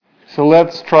So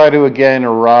let's try to again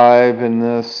arrive in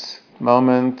this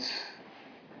moment.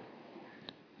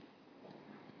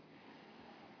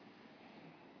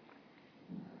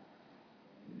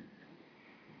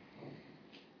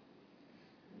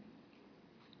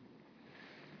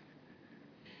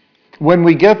 When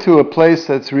we get to a place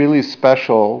that's really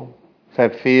special,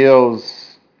 that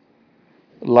feels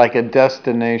like a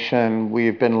destination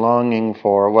we've been longing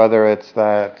for, whether it's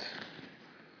that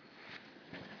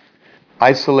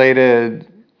isolated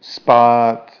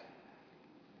spot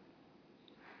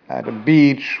at a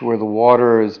beach where the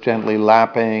water is gently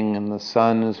lapping and the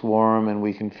sun is warm and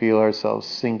we can feel ourselves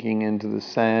sinking into the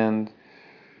sand,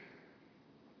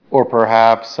 or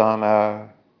perhaps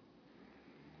lying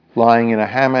in a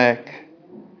hammock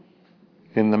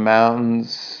in the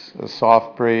mountains, a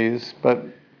soft breeze. But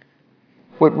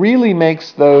what really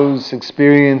makes those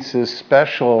experiences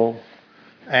special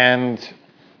and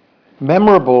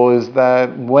memorable is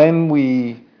that when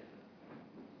we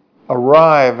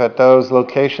arrive at those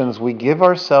locations, we give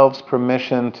ourselves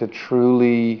permission to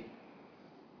truly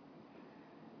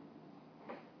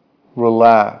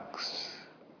relax.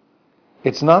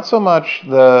 It's not so much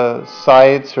the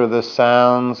sights or the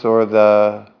sounds or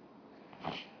the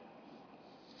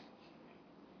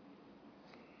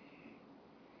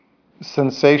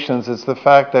sensations, it's the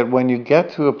fact that when you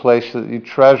get to a place that you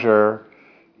treasure,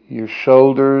 your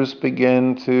shoulders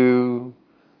begin to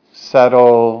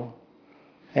settle.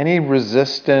 Any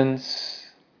resistance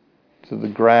to the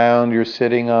ground you're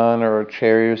sitting on or a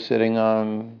chair you're sitting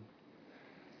on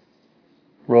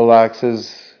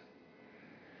relaxes.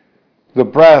 The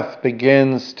breath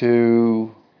begins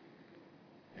to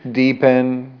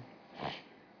deepen.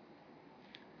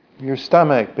 Your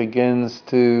stomach begins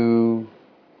to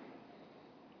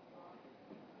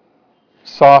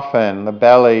soften. The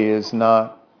belly is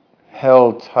not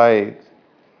held tight.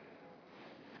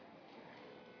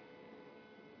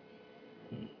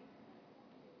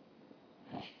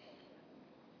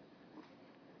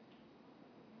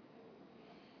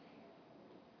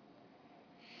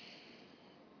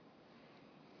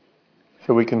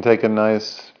 So we can take a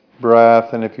nice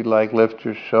breath, and if you like, lift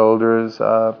your shoulders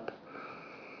up.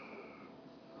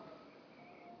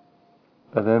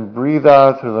 And then breathe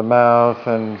out through the mouth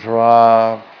and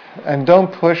drop. And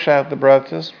don't push out the breath,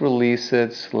 just release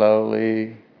it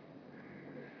slowly.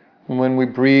 And when we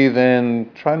breathe in,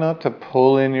 try not to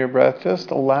pull in your breath,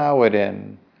 just allow it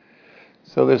in.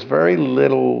 So there's very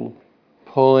little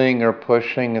pulling or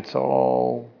pushing, it's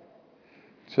all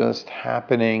just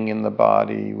happening in the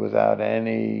body without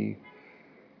any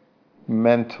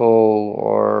mental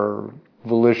or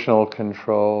volitional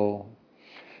control.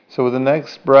 So with the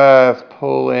next breath,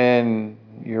 pull in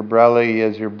your belly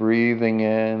as you're breathing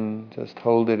in, just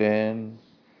hold it in.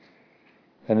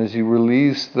 And as you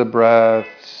release the breath,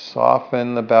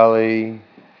 soften the belly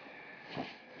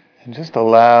and just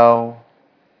allow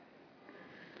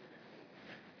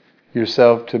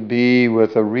yourself to be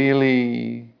with a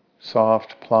really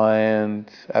soft, pliant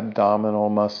abdominal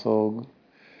muscles.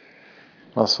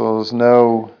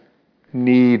 No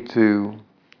need to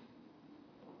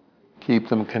keep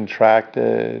them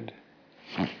contracted.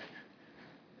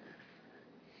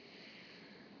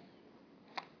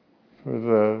 For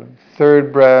the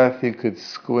third breath, you could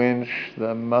squinch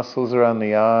the muscles around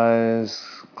the eyes,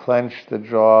 clench the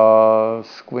jaw,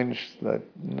 squinch the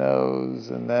nose,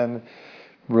 and then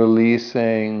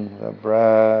releasing the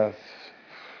breath,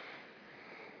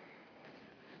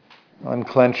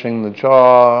 unclenching the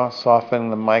jaw,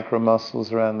 softening the micro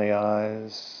muscles around the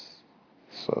eyes,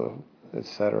 so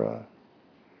etc.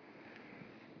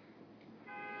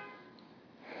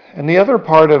 And the other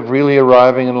part of really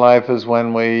arriving in life is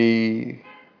when we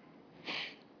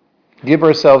give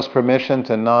ourselves permission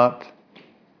to not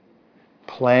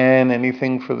plan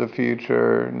anything for the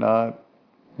future, not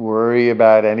worry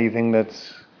about anything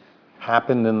that's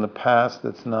happened in the past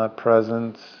that's not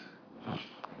present.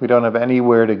 We don't have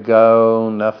anywhere to go,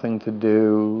 nothing to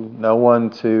do, no one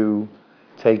to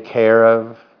take care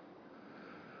of.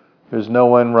 There's no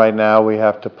one right now we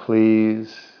have to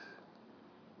please.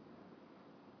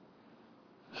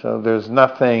 So there's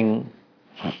nothing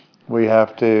we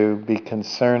have to be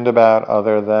concerned about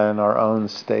other than our own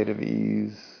state of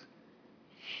ease.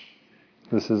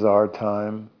 This is our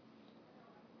time.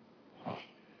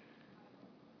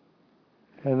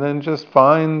 And then just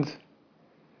find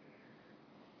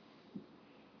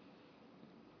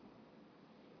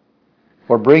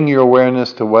or bring your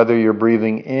awareness to whether you're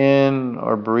breathing in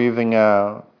or breathing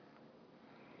out.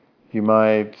 You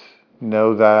might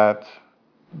know that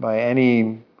by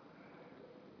any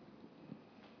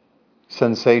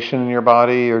sensation in your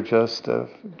body or just a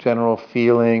general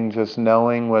feeling, just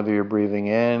knowing whether you're breathing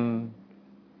in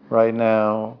right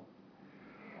now,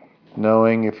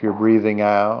 knowing if you're breathing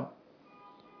out.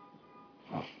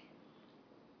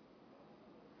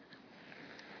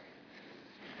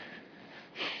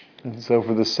 And so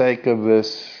for the sake of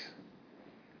this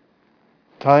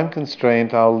time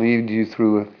constraint, I'll lead you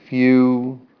through a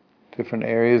few different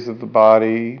areas of the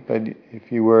body, but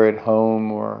if you were at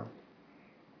home or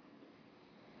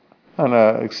on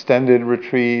an extended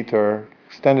retreat or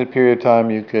extended period of time,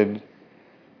 you could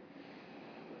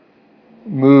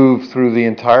move through the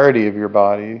entirety of your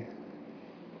body.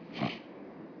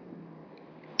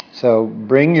 So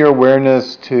bring your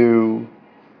awareness to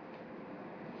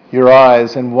your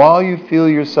eyes, and while you feel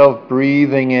yourself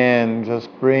breathing in, just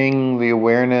bring the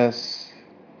awareness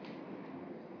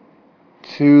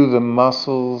to the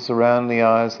muscles around the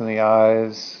eyes and the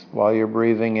eyes while you're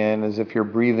breathing in, as if you're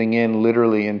breathing in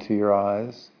literally into your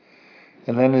eyes.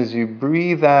 And then as you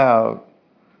breathe out,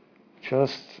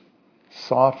 just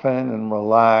soften and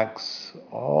relax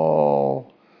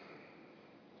all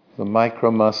the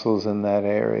micro muscles in that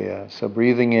area. So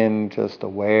breathing in, just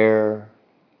aware.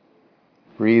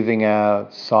 Breathing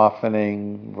out,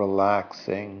 softening,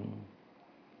 relaxing.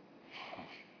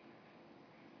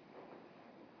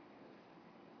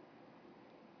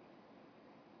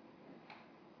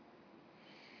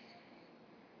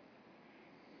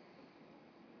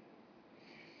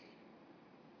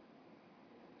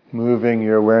 Moving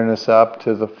your awareness up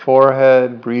to the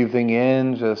forehead, breathing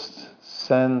in, just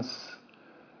sense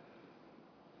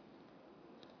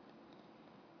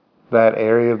that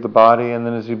area of the body, and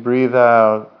then as you breathe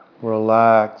out,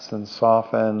 relax and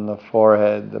soften the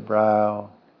forehead, the brow.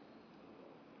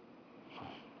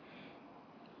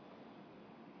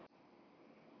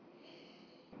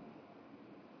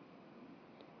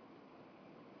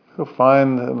 So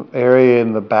find the area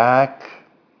in the back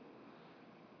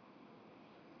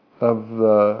of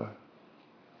the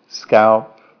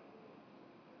scalp,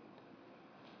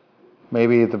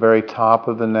 maybe at the very top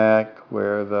of the neck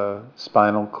where the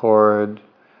spinal cord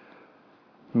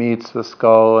meets the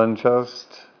skull, and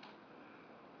just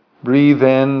breathe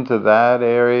into that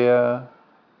area.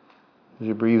 As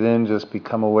you breathe in, just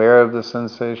become aware of the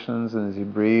sensations, and as you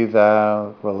breathe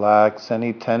out, relax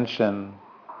any tension.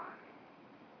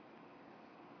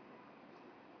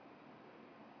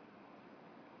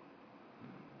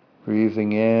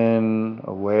 Breathing in,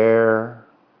 aware.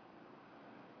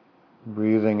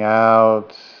 Breathing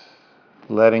out,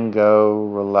 letting go,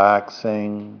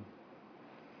 relaxing,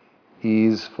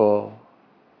 easeful.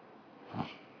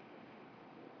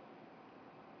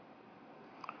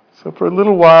 So for a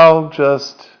little while,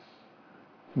 just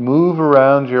move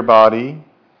around your body.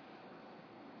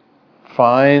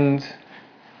 Find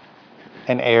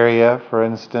an area, for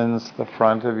instance, the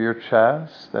front of your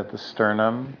chest, at the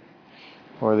sternum,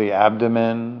 or the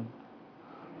abdomen,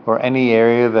 or any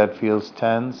area that feels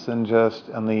tense, and just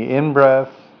on the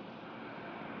in-breath,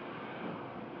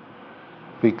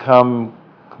 become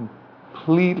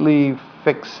completely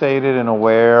fixated and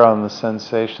aware on the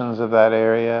sensations of that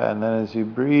area, and then as you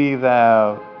breathe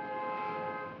out,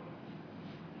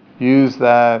 use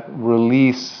that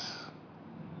release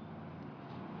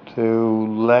to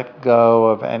let go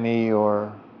of any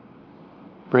or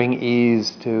bring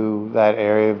ease to that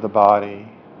area of the body.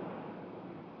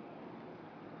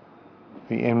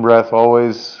 The in-breath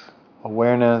always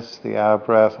awareness, the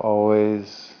out-breath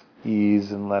always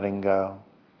ease and letting go.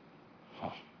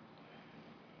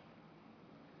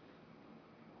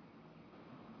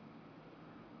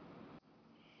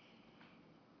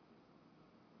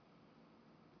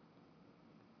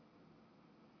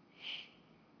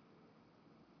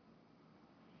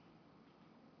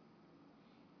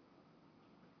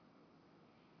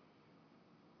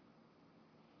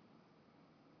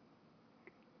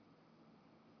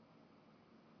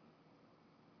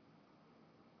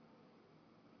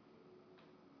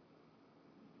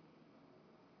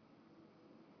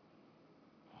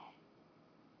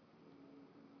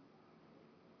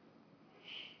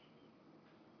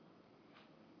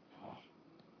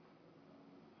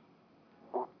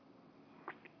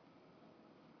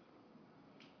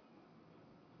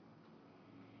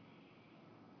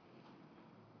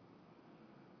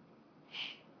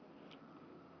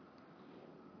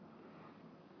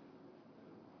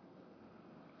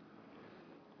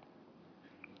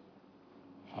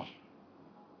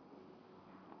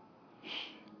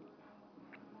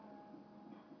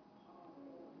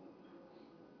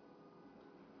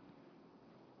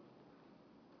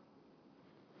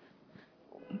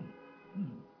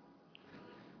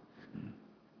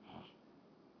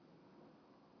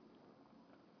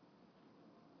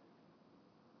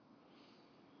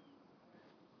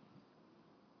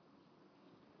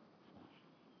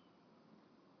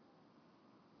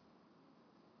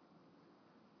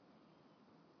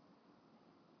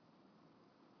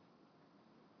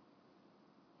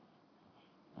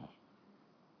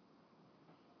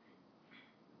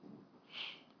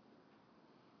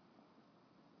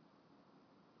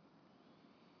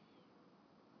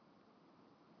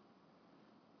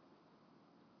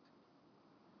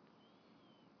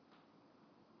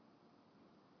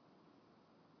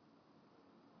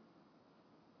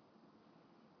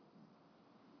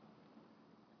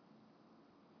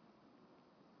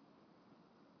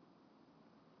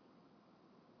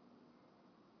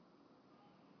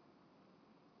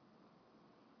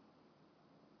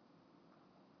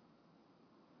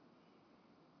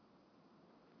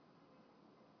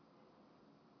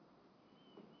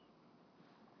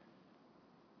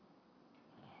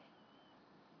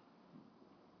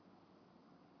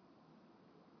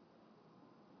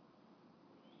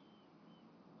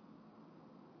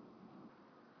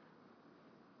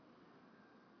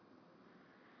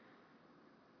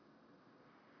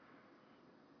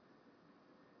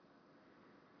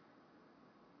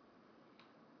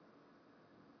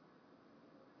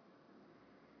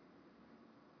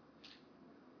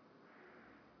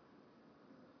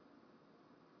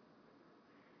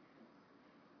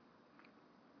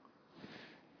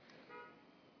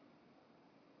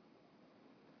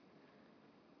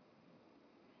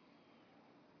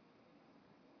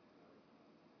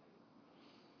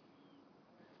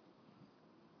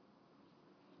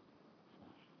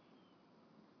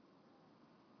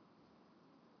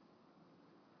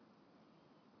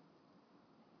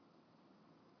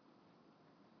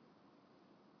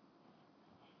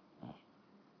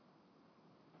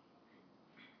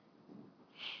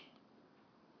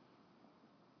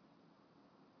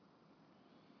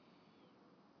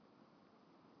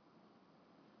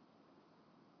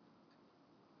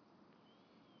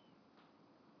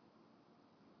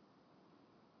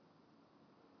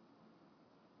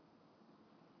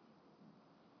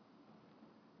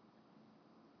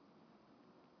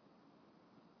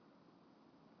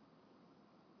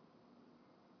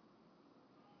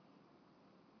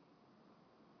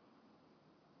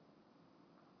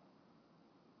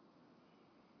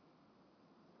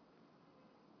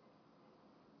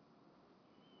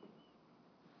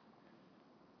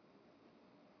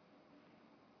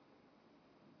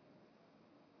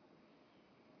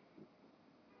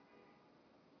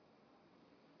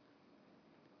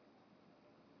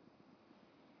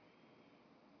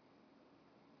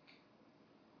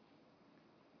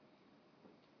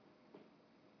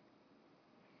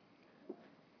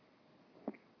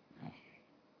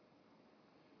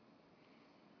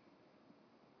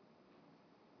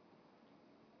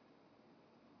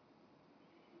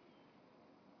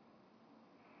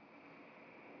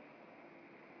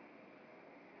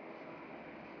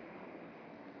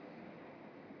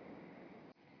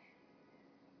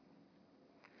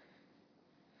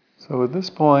 So at this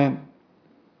point,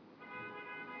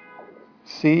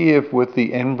 see if with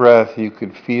the in-breath you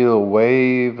could feel a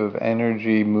wave of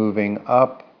energy moving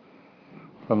up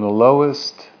from the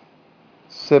lowest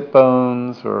sit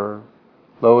bones or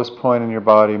lowest point in your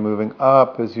body, moving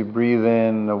up as you breathe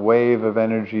in, a wave of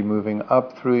energy moving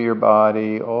up through your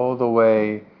body, all the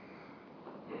way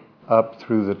up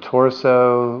through the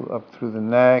torso, up through the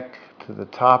neck, to the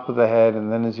top of the head,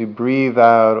 and then as you breathe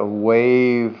out, a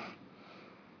wave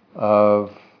of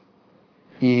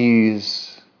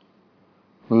ease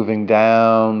moving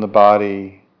down the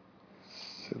body,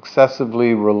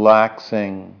 successively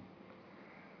relaxing,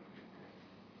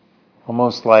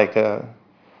 almost like a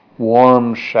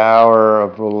warm shower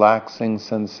of relaxing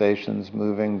sensations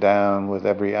moving down with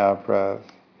every out-breath.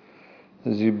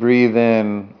 As you breathe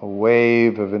in, a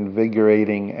wave of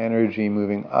invigorating energy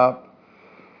moving up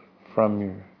from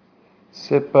your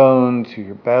sit bone to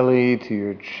your belly to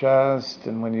your chest,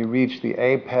 and when you reach the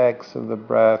apex of the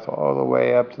breath, all the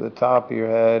way up to the top of your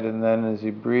head, and then as you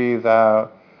breathe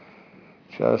out,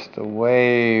 just a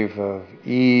wave of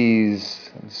ease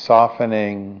and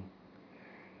softening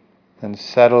and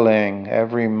settling,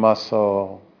 every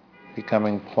muscle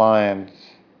becoming pliant.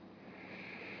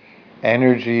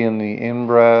 Energy in the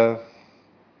in-breath,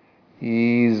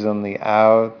 ease on the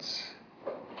out.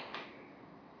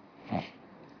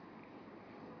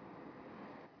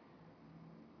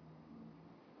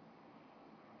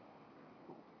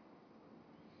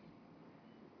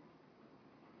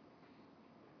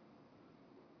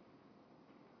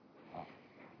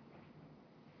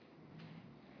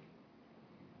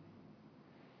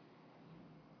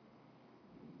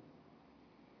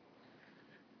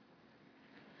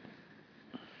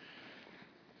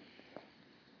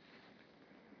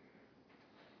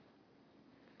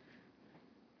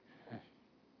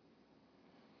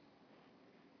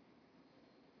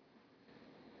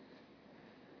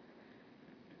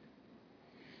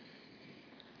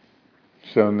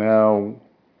 So now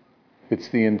it's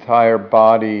the entire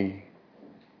body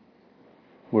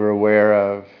we're aware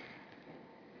of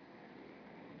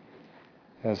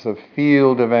as a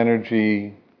field of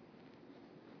energy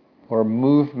or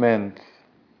movement,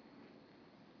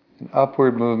 an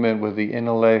upward movement with the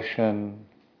inhalation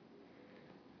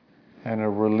and a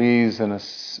release and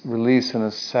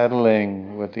a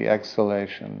settling with the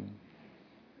exhalation.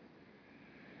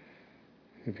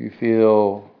 If you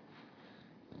feel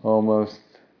almost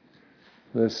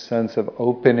this sense of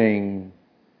opening,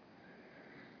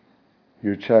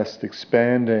 your chest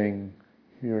expanding,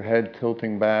 your head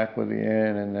tilting back with the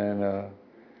in, and then a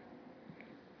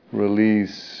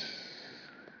release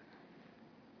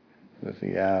with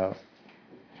the out.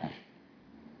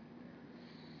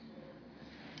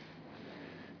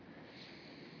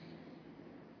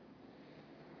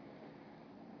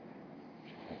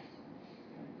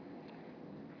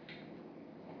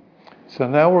 So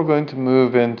now we're going to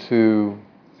move into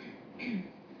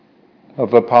a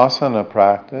Vipassana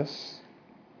practice.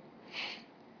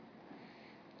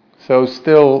 So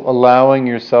still allowing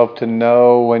yourself to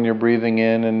know when you're breathing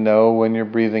in and know when you're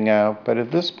breathing out. But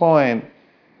at this point,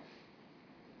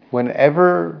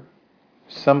 whenever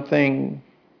something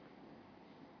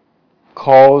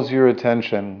calls your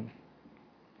attention,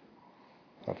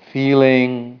 a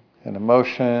feeling, an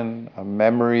emotion, a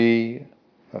memory,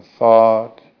 a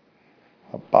thought,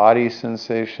 a body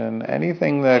sensation,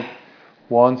 anything that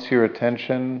wants your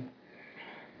attention,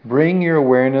 bring your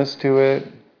awareness to it.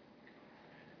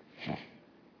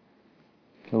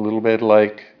 A little bit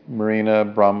like Marina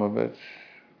Abramovich,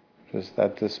 just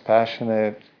that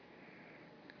dispassionate,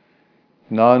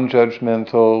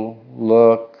 non-judgmental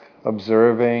look,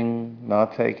 observing,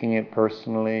 not taking it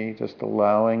personally, just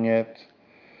allowing it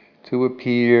to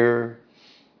appear,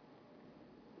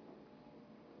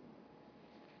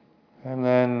 and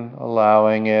then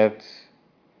allowing it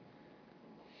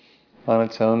on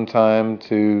its own time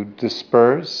to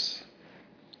disperse,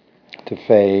 to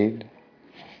fade.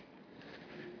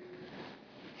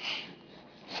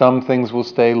 Some things will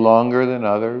stay longer than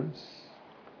others.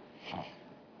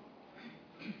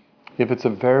 If it's a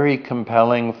very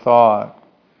compelling thought,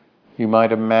 you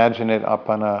might imagine it up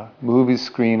on a movie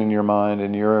screen in your mind,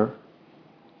 and you're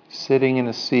sitting in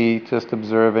a seat just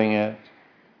observing it,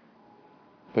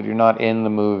 but you're not in the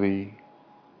movie.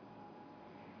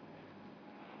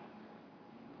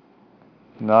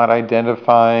 Not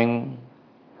identifying,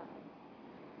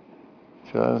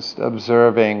 just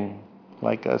observing,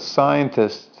 like a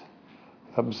scientist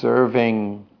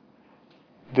observing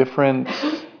different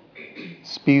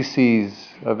species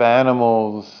of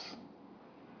animals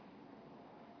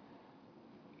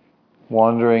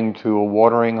wandering to a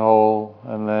watering hole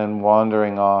and then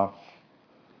wandering off.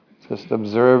 Just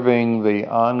observing the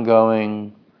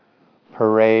ongoing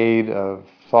parade of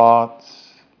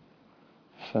thoughts,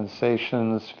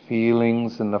 sensations,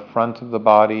 feelings in the front of the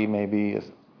body, maybe a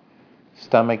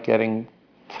stomach getting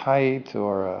tight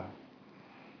or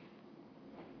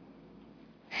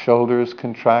shoulders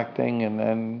contracting and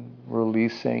then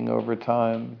releasing over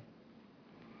time.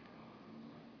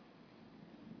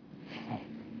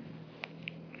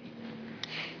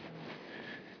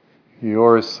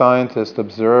 You're a scientist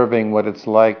observing what it's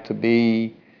like to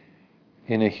be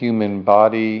in a human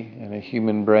body, in a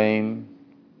human brain,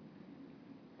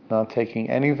 not taking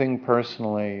anything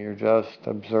personally. You're just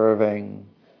observing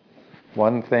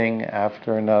one thing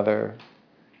after another.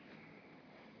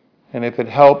 And if it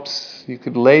helps, you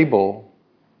could label.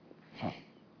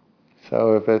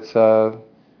 So if it's a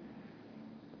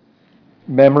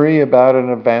memory about an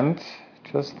event,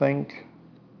 just think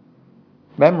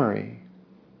memory.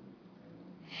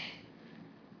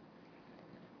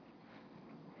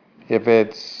 If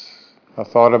it's a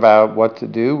thought about what to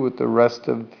do with the rest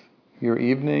of your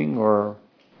evening or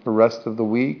the rest of the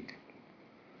week,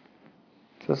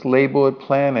 just label it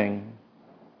planning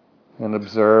and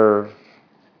observe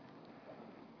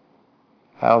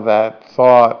how that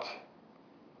thought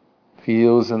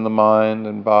feels in the mind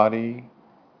and body.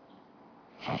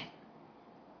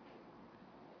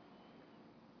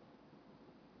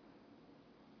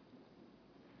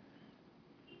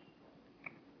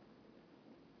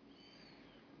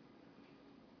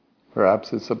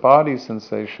 Perhaps it's a body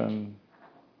sensation.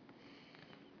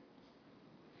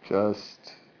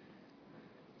 Just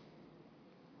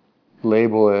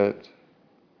label it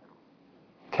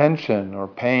tension or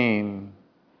pain,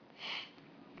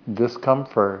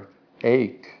 discomfort,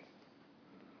 ache.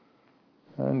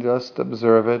 And just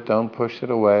observe it. Don't push it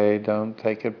away. Don't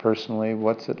take it personally.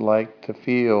 What's it like to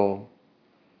feel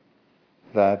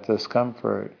that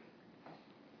discomfort?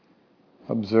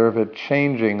 Observe it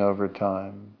changing over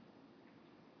time.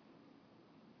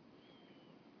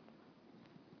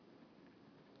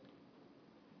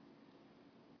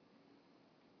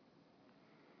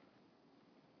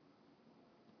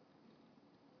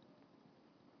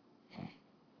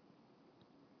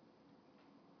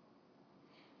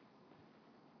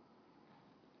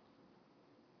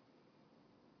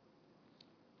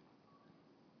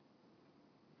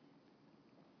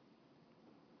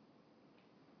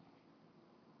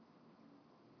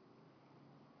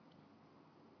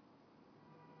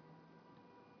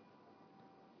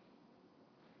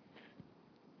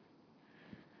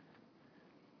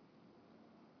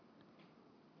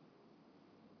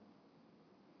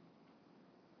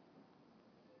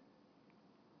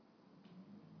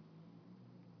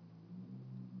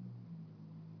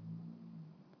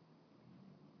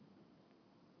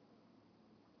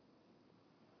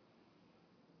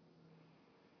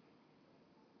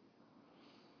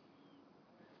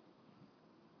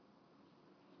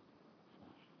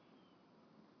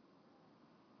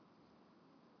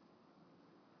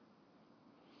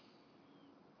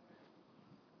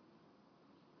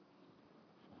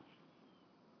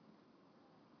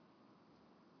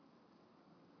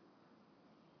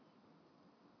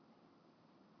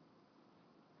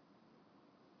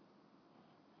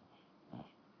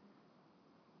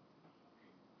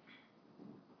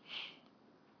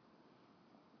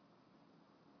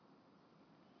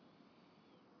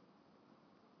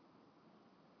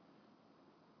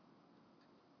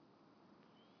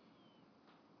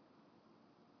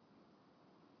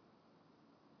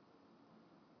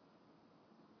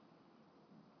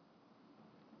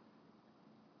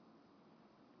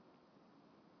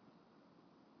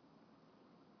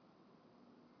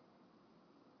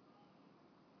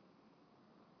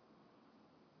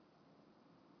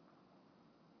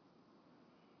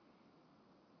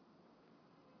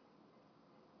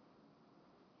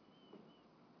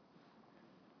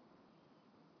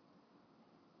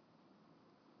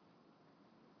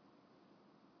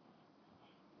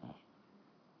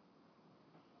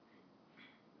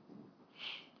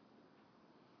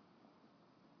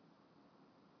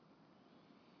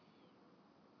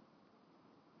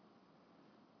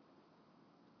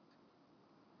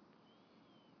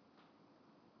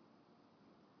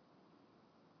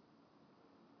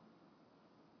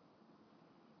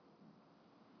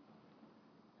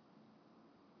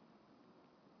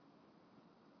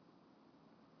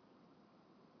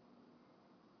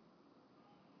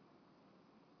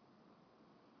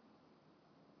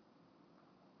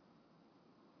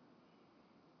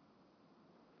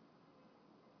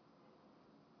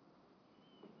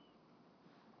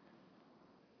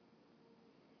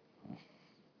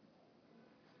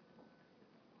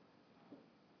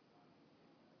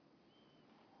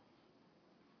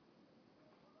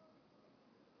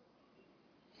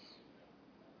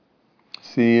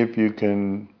 See if you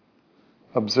can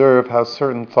observe how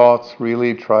certain thoughts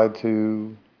really try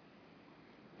to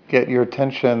get your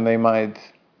attention. They might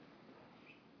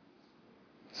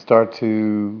start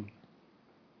to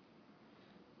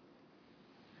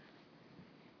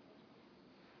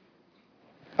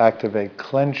activate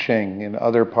clenching in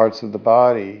other parts of the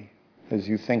body as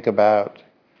you think about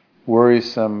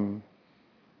worrisome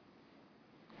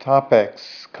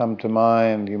topics come to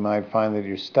mind. You might find that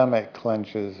your stomach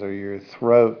clenches or your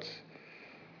throat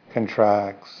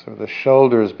contracts or the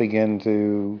shoulders begin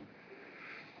to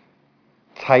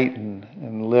tighten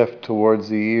and lift towards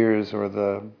the ears, or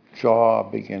the jaw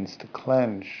begins to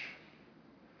clench.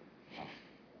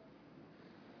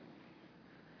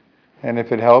 And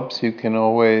if it helps, you can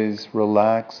always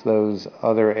relax those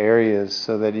other areas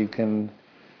so that you can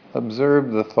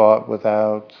observe the thought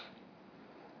without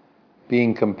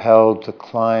being compelled to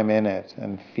climb in it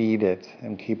and feed it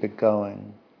and keep it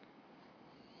going.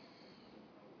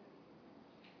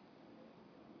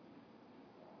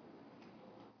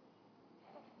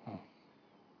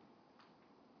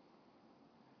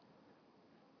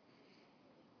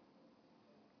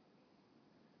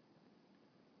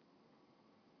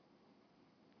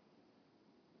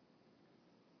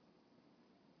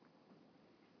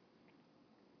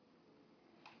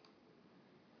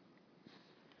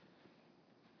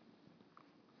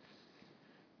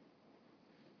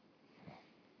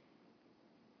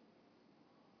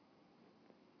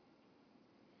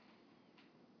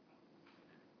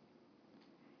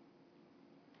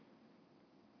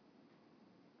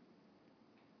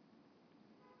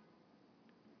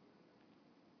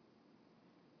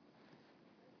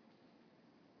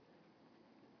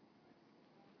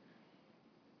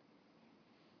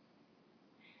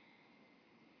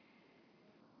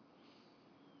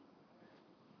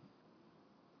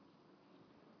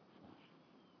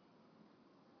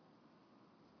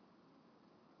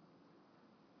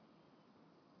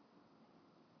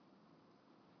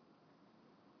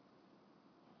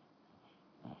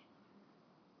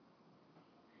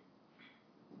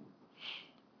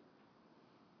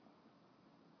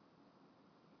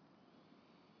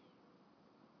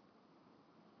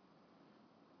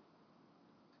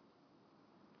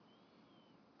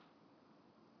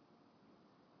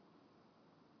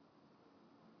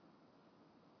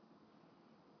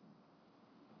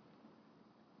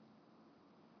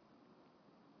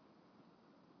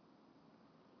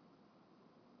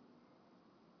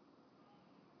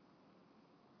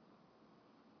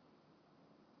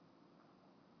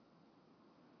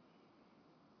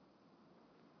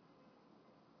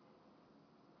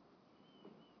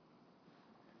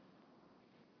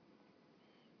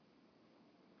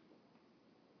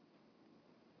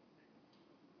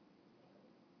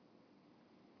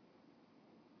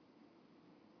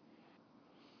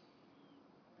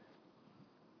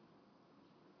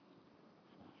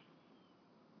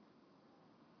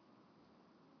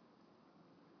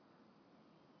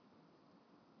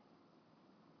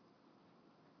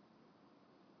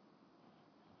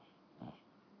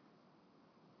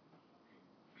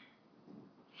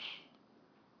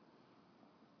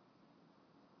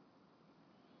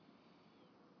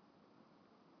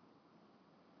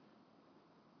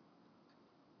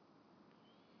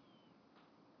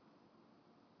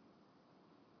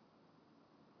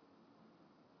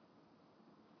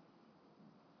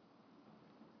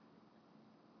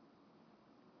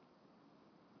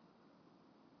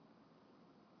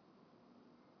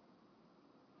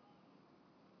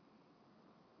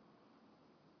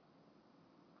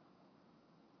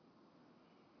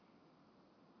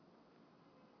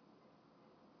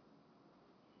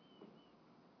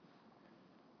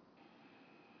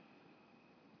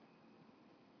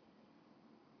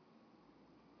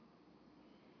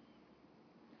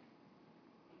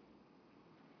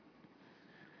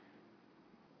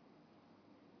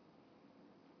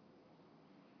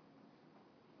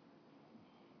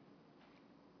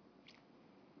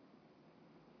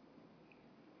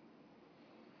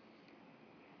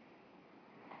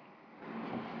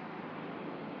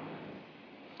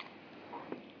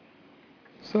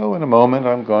 So in a moment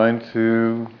I'm going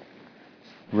to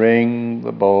ring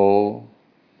the bowl,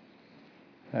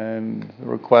 and the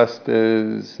request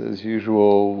is, as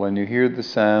usual, when you hear the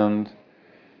sound,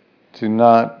 to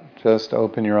not just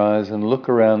open your eyes and look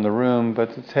around the room,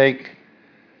 but to take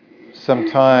some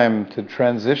time to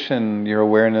transition your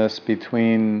awareness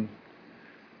between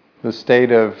the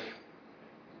state of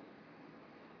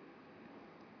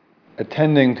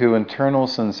attending to internal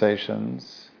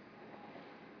sensations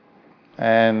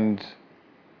and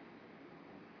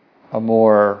a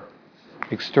more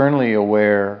externally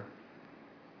aware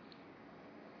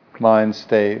mind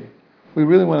state. We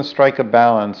really want to strike a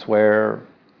balance where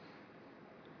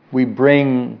we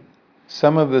bring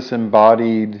some of this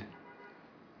embodied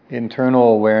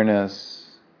internal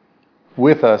awareness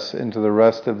with us into the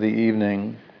rest of the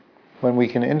evening, when we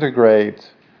can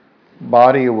integrate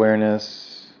body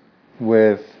awareness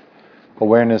with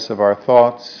awareness of our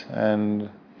thoughts and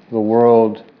the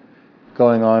world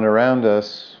going on around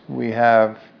us. We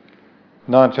have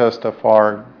not just a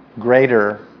far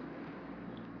greater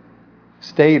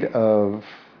state of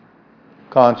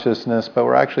consciousness, but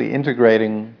we're actually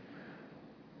integrating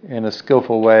in a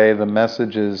skillful way the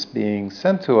messages being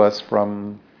sent to us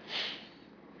from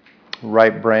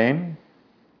right brain.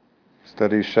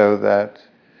 Studies show that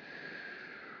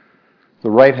the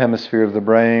right hemisphere of the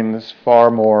brain is far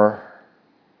more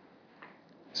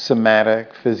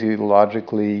somatic,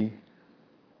 physiologically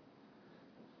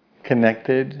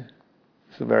connected.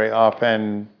 So very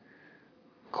often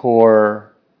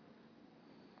core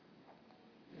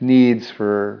needs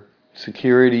for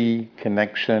security,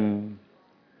 connection,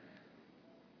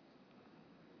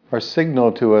 are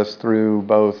signaled to us through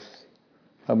both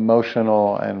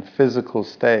emotional and physical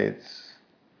states.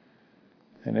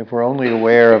 And if we're only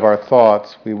aware of our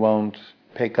thoughts, we won't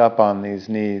pick up on these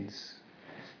needs.